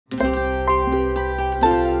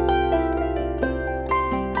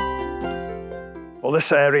Well,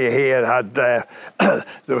 this area here had there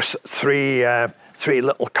was three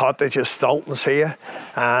little cottages, Daltons here,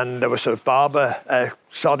 and there was a cobbler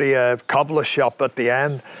shop at the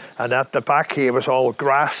end, and at the back here was all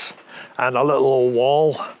grass and a little old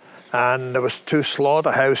wall, and there was 2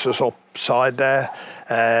 slaughterhouses upside there.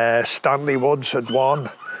 Stanley Woods had one,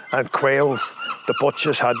 and Quails, the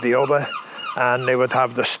butchers, had the other, and they would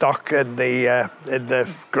have the stock in the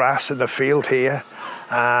grass in the field here,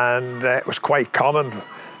 and it was quite common.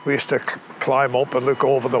 We used to climb up and look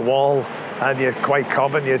over the wall, and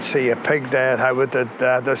you'd see a pig there, how it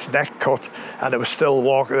had its neck cut, and it was still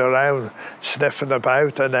walking around, sniffing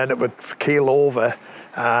about, and then it would keel over,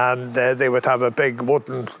 and they would have a big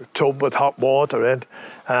wooden tub with hot water in,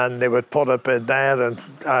 and they would put it in there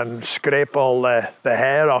and scrape all the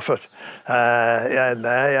hair off it, and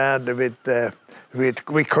we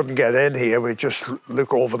couldn't get in here. We'd just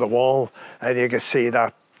look over the wall, and you could see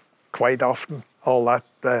that quite often, all that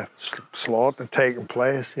slaughter taking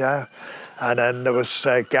place, yeah. And then there was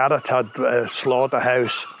Garrett had a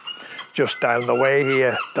slaughterhouse just down the way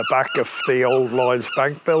here, the back of the old Lloyd's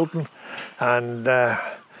Bank building, and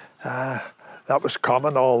that was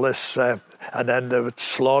common, all this. And then the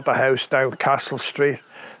slaughterhouse down Castle Street,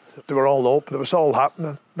 they were all open, it was all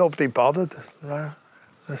happening, nobody bothered.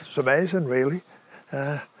 It's amazing, really.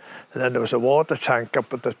 And then there was a water tank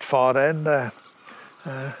up at the far end there.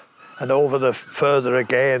 And over the further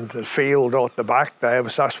again, the field out the back there,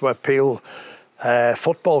 that's where Peel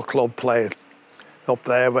Football Club played. Up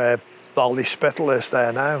there where Baldy Spittle is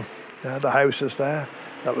there now. Yeah, the house is there.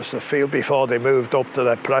 That was the field before they moved up to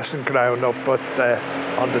the pressing ground up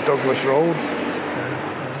on the Douglas Road.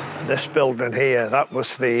 And this building here, that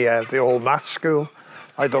was the old maths school.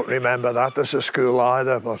 I don't remember that as a school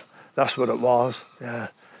either, but that's what it was. Yeah,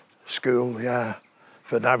 school, yeah,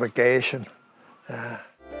 for navigation. Yeah.